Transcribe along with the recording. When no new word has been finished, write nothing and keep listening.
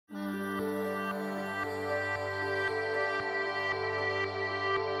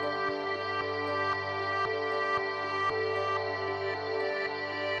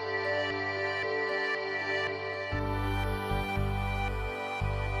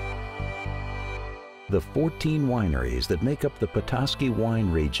The 14 wineries that make up the Petoskey Wine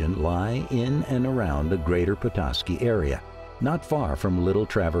Region lie in and around the greater Petoskey area, not far from Little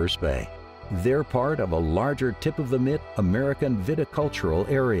Traverse Bay. They're part of a larger tip-of-the-mitt American viticultural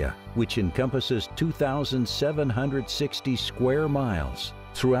area, which encompasses 2,760 square miles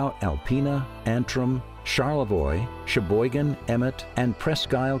throughout Alpena, Antrim, Charlevoix, Sheboygan, Emmett, and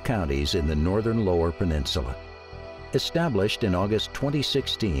Presque Isle counties in the northern Lower Peninsula. Established in August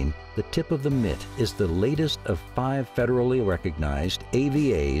 2016, the Tip of the Mitt is the latest of 5 federally recognized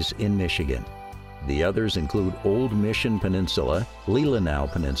AVAs in Michigan. The others include Old Mission Peninsula, Leelanau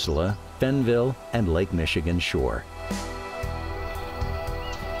Peninsula, Fenville, and Lake Michigan Shore.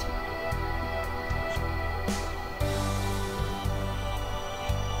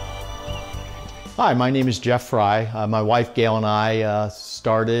 Hi, my name is Jeff Fry. My wife Gail and I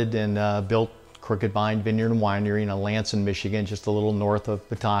started and built Crooked Vine Vineyard and Winery in Lansing, Michigan, just a little north of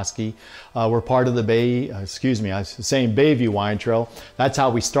Petoskey. We're part of the Bayview Wine Trail. That's how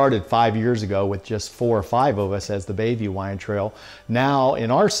we started 5 years ago, with just 4 or 5 of us as the Bayview Wine Trail. Now,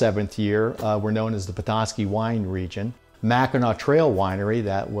 in our 7th year, we're known as the Petoskey Wine Region. Mackinac Trail Winery,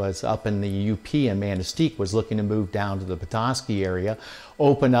 that was up in the UP in Manistee, was looking to move down to the Petoskey area,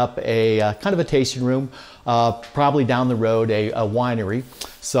 open up a kind of a tasting room, probably down the road a winery.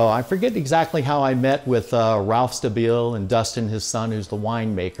 So I forget exactly how I met with Ralph Stabile and Dustin, his son, who's the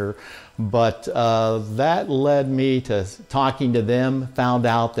winemaker, but that led me to talking to them, found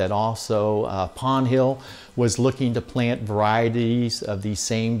out that also Pond Hill was looking to plant varieties of these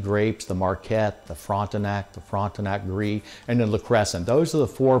same grapes, the Marquette, the Frontenac Gris, and the Le Crescent. Those are the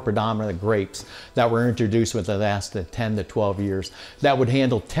 4 predominant grapes that were introduced within the last 10 to 12 years that would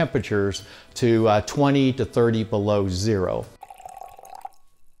handle temperatures to 20 to 30 below zero.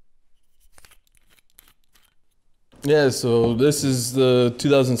 Yeah, so this is the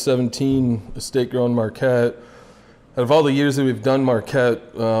 2017 estate grown Marquette. Out of all the years that we've done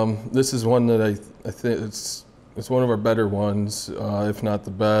Marquette, this is one that I think it's one of our better ones, if not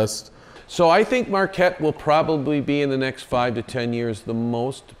the best. So I think Marquette will probably be in the next 5 to 10 years the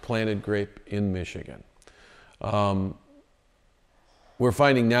most planted grape in Michigan. We're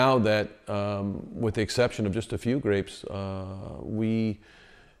finding now that, with the exception of just a few grapes,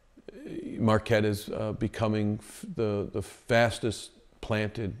 Marquette is becoming the fastest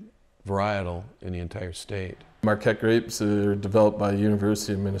planted varietal in the entire state. Marquette grapes are developed by the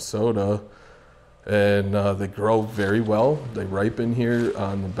University of Minnesota, and they grow very well. They ripen here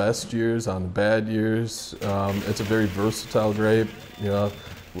on the best years, on the bad years. It's a very versatile grape, you know,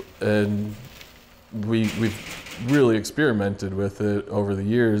 and we've really experimented with it over the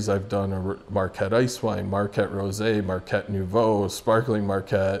years. I've done a Marquette ice wine, Marquette rosé, Marquette nouveau, sparkling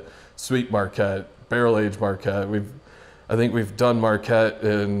Marquette, sweet Marquette, barrel-aged Marquette. I think we've done Marquette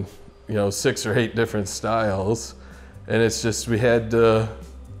in 6 or 8 different styles, and it's just we had to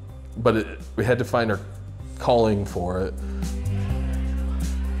find our calling for it.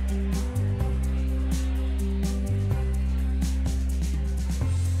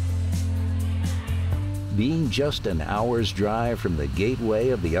 Being just an hour's drive from the gateway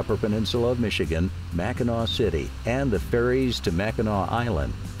of the Upper Peninsula of Michigan, Mackinac City, and the ferries to Mackinac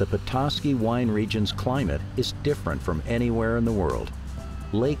Island, the Petoskey Wine Region's climate is different from anywhere in the world.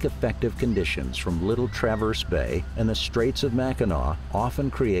 Lake-effective conditions from Little Traverse Bay and the Straits of Mackinac often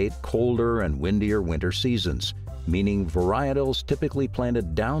create colder and windier winter seasons, meaning varietals typically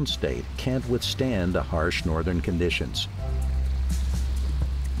planted downstate can't withstand the harsh northern conditions.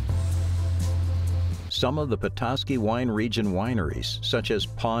 Some of the Petoskey Wine Region wineries, such as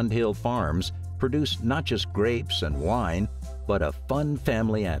Pond Hill Farms, produce not just grapes and wine, but a fun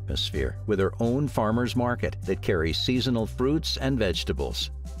family atmosphere with their own farmers market that carries seasonal fruits and vegetables.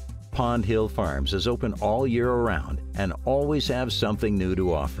 Pond Hill Farms is open all year around and always have something new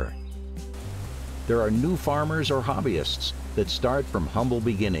to offer. There are new farmers or hobbyists that start from humble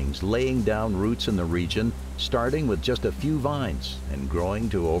beginnings, laying down roots in the region, starting with just a few vines and growing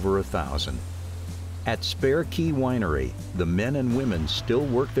to over 1,000. At Spare Key Winery, the men and women still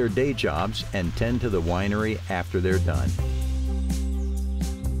work their day jobs and tend to the winery after they're done.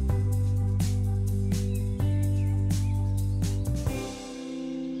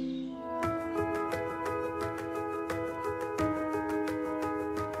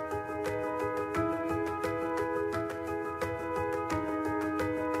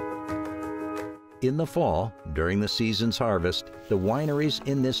 In the fall, during the season's harvest, the wineries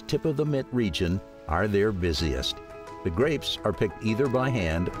in this tip-of-the-mitt region are their busiest. The grapes are picked either by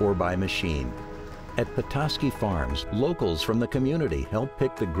hand or by machine. At Petoskey Farms, locals from the community help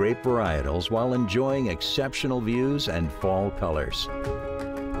pick the grape varietals while enjoying exceptional views and fall colors.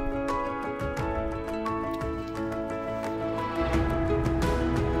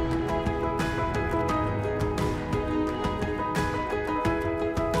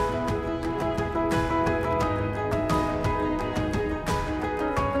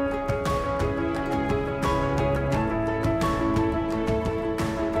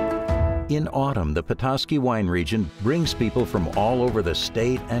 In autumn, the Petoskey Wine Region brings people from all over the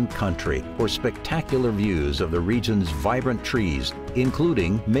state and country for spectacular views of the region's vibrant trees,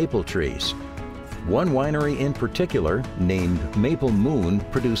 including maple trees. One winery in particular, named Maple Moon,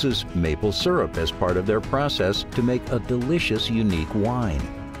 produces maple syrup as part of their process to make a delicious, unique wine.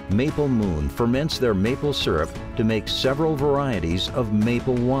 Maple Moon ferments their maple syrup to make several varieties of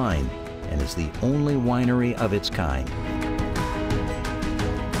maple wine and is the only winery of its kind.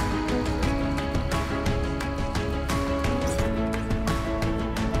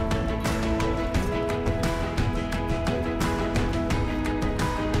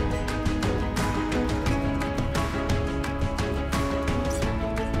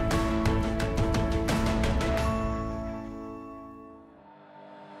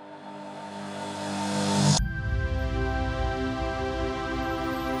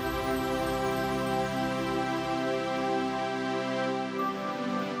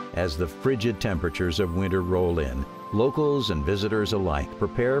 As the frigid temperatures of winter roll in, locals and visitors alike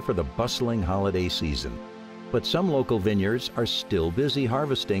prepare for the bustling holiday season. But some local vineyards are still busy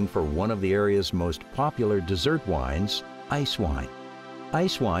harvesting for one of the area's most popular dessert wines, ice wine.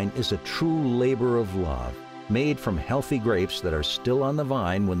 Ice wine is a true labor of love, made from healthy grapes that are still on the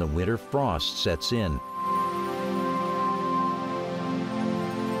vine when the winter frost sets in.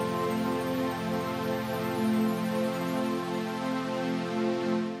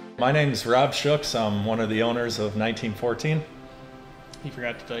 My name's Rob Schooks. I'm one of the owners of 1914. He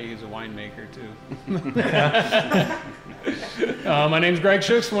forgot to tell you he's a winemaker too. My name's Greg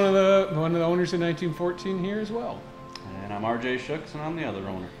Schooks, one of the owners of 1914 here as well. And I'm RJ Schooks, and I'm the other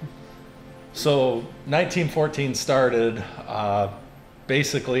owner. So 1914 started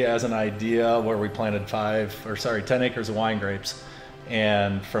basically as an idea where we planted 10 acres of wine grapes,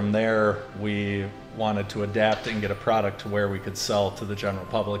 and from there we wanted to adapt and get a product to where we could sell to the general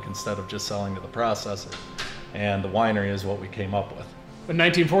public instead of just selling to the processor. And the winery is what we came up with. But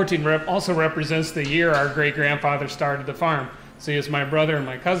 1914 also represents the year our great-grandfather started the farm. See, it's my brother and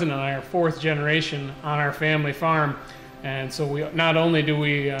my cousin and I are fourth generation on our family farm. And so we not only do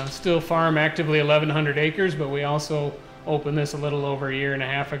we still farm actively 1,100 acres, but we also opened this a little over a year and a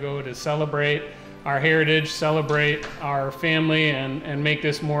half ago to celebrate our heritage, celebrate our family, and make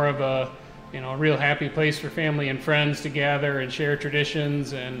this more of a real happy place for family and friends to gather and share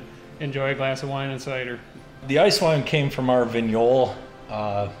traditions and enjoy a glass of wine and cider. The ice wine came from our Vignole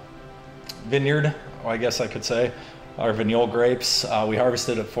vineyard, I guess I could say. Our Vignole grapes, we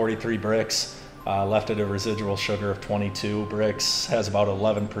harvested at 43 bricks, left at a residual sugar of 22 bricks, has about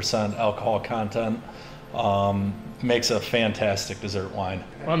 11% alcohol content. Makes a fantastic dessert wine.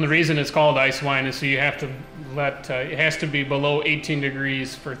 Well, and the reason it's called ice wine is so you have to it has to be below 18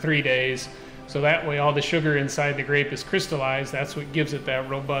 degrees for 3 days. So that way all the sugar inside the grape is crystallized. That's what gives it that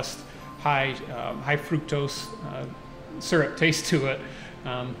robust, high fructose syrup taste to it.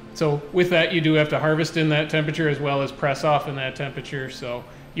 So with that, you do have to harvest in that temperature as well as press off in that temperature. So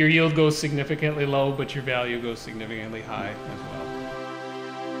your yield goes significantly low, but your value goes significantly high as well.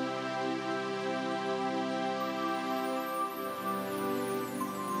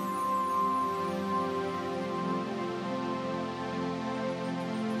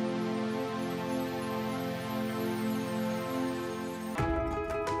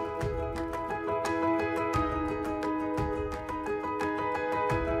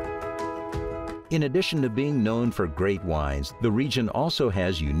 In addition to being known for great wines, the region also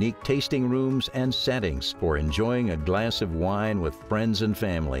has unique tasting rooms and settings for enjoying a glass of wine with friends and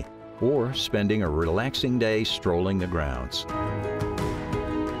family, or spending a relaxing day strolling the grounds.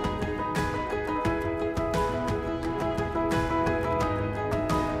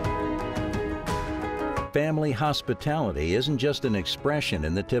 Family hospitality isn't just an expression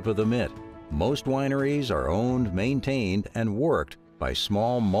in the tip of the mitt. Most wineries are owned, maintained, and worked by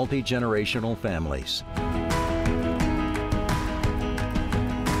small multi-generational families.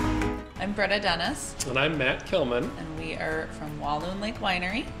 I'm Britta Dennis. And I'm Matt Kilman. And we are from Walloon Lake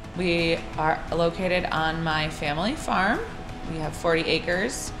Winery. We are located on my family farm. We have 40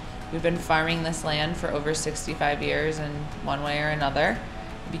 acres. We've been farming this land for over 65 years in one way or another.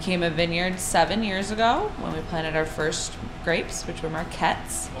 We became a vineyard 7 years ago when we planted our first grapes, which were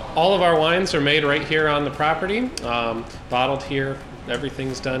Marquettes. All of our wines are made right here on the property, bottled here.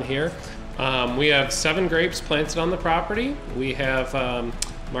 Everything's done here. We have 7 grapes planted on the property. We have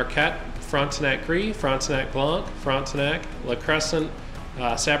Marquette, Frontenac Gris, Frontenac Blanc, Frontenac, La Crescent,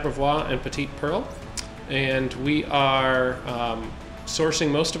 Saprevois, and Petite Pearl. And we are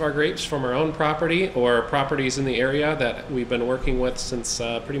sourcing most of our grapes from our own property or properties in the area that we've been working with since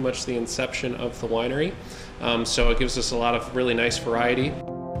pretty much the inception of the winery. So it gives us a lot of really nice variety.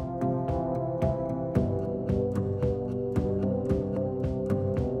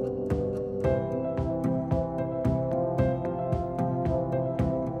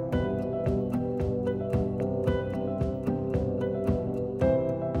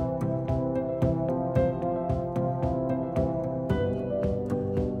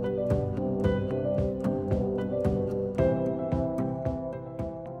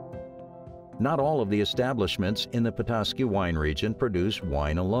 Not all of the establishments in the Petoskey Wine Region produce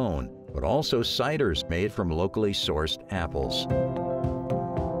wine alone, but also ciders made from locally sourced apples.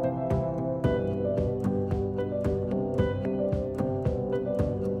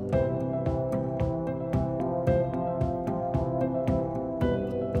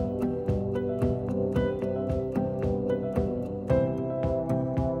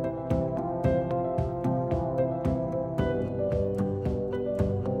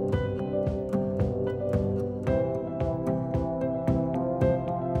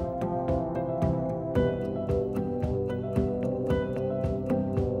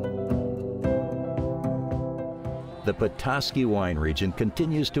 The Petoskey Wine Region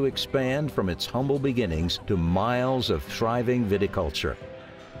continues to expand from its humble beginnings to miles of thriving viticulture.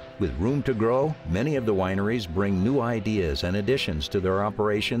 With room to grow, many of the wineries bring new ideas and additions to their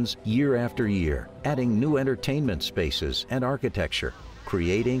operations year after year, adding new entertainment spaces and architecture,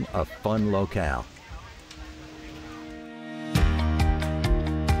 creating a fun locale.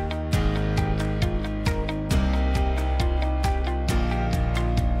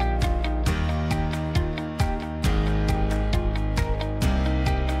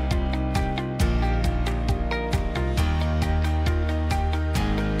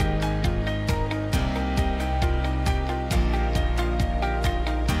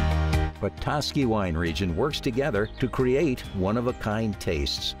 Petoskey Wine Region works together to create one-of-a-kind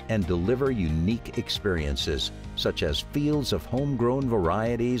tastes and deliver unique experiences, such as fields of homegrown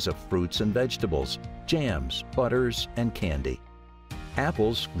varieties of fruits and vegetables, jams, butters, and candy.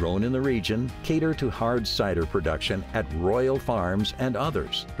 Apples grown in the region cater to hard cider production at Royal Farms and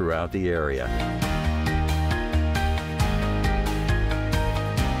others throughout the area.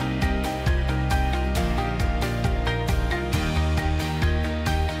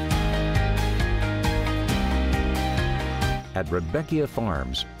 At Rebecca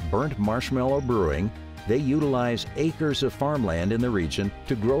Farms, Burnt Marshmallow Brewing, they utilize acres of farmland in the region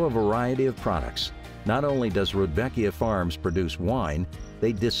to grow a variety of products. Not only does Rebecca Farms produce wine,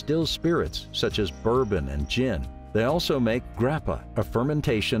 they distill spirits such as bourbon and gin. They also make grappa, a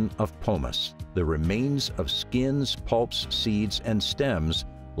fermentation of pomace, the remains of skins, pulps, seeds, and stems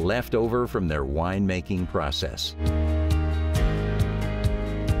left over from their winemaking process.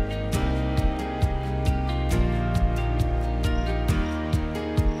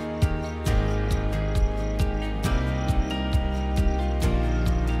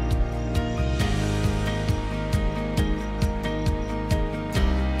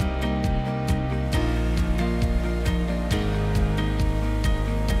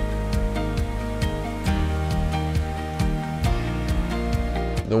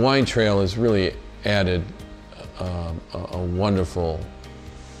 The wine trail has really added a wonderful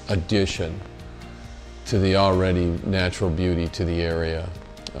addition to the already natural beauty to the area.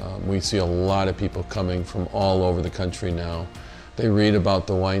 We see a lot of people coming from all over the country now. They read about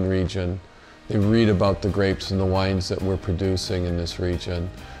the wine region. They read about the grapes and the wines that we're producing in this region.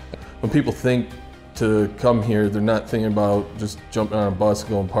 When people think to come here, they're not thinking about just jumping on a bus,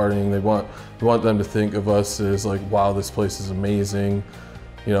 going partying. We want them to think of us as like, wow, this place is amazing.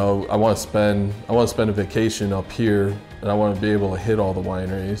 You know, I want to spend a vacation up here, and I want to be able to hit all the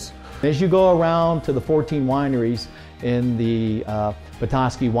wineries. As you go around to the 14 wineries in the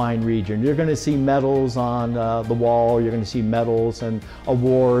Petoskey Wine Region, you're going to see medals on the wall, you're going to see medals and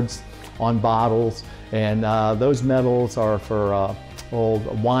awards on bottles, and those medals are for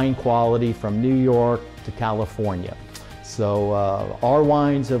wine quality from New York to California. So our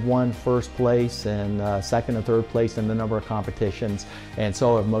wines have won first place and second and third place in the number of competitions, and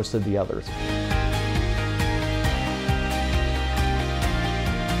so have most of the others.